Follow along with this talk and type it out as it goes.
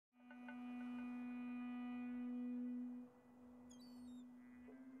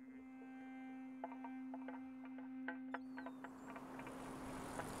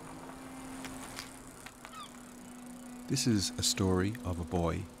This is a story of a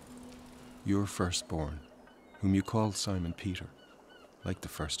boy, your firstborn, whom you called Simon Peter, like the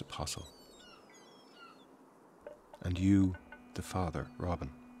first apostle. And you, the father, Robin.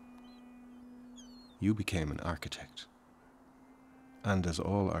 You became an architect. And as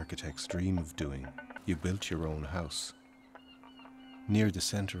all architects dream of doing, you built your own house, near the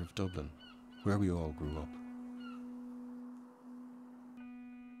centre of Dublin, where we all grew up.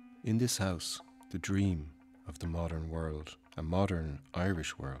 In this house, the dream of the modern world, a modern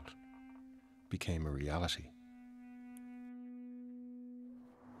Irish world, became a reality.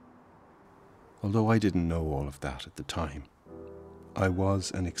 Although I didn't know all of that at the time, I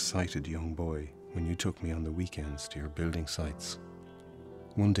was an excited young boy when you took me on the weekends to your building sites.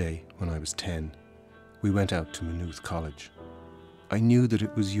 One day, when I was 10, we went out to Maynooth College. I knew that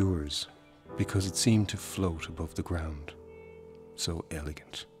it was yours because it seemed to float above the ground, so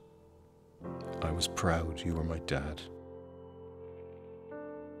elegant. I was proud you were my dad.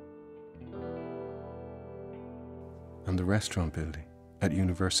 And the restaurant building at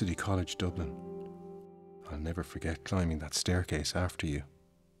University College Dublin. I'll never forget climbing that staircase after you.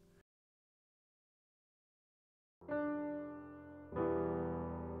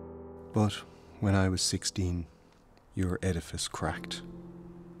 But when I was 16, your edifice cracked.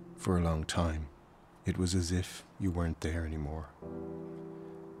 For a long time, it was as if you weren't there anymore.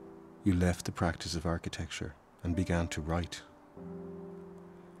 You left the practice of architecture and began to write.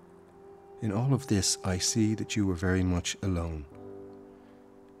 In all of this, I see that you were very much alone,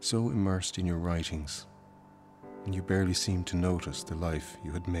 so immersed in your writings, and you barely seemed to notice the life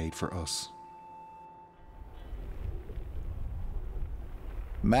you had made for us.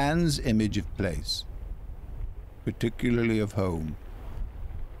 Man's image of place, particularly of home,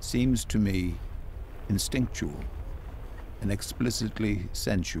 seems to me instinctual and explicitly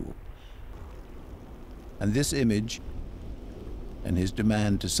sensual. And this image, and his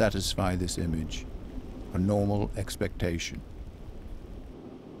demand to satisfy this image, a normal expectation.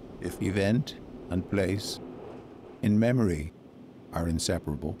 If event and place in memory are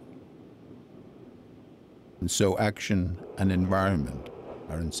inseparable, and so action and environment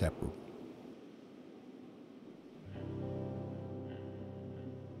are inseparable.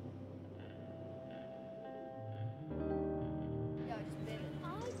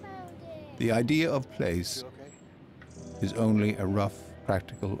 The idea of place is only a rough,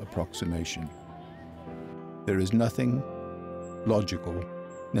 practical approximation. There is nothing logical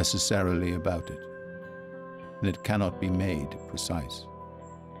necessarily about it, and it cannot be made precise.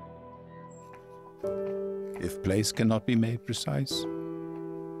 If place cannot be made precise,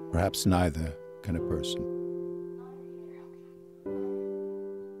 perhaps neither can a person.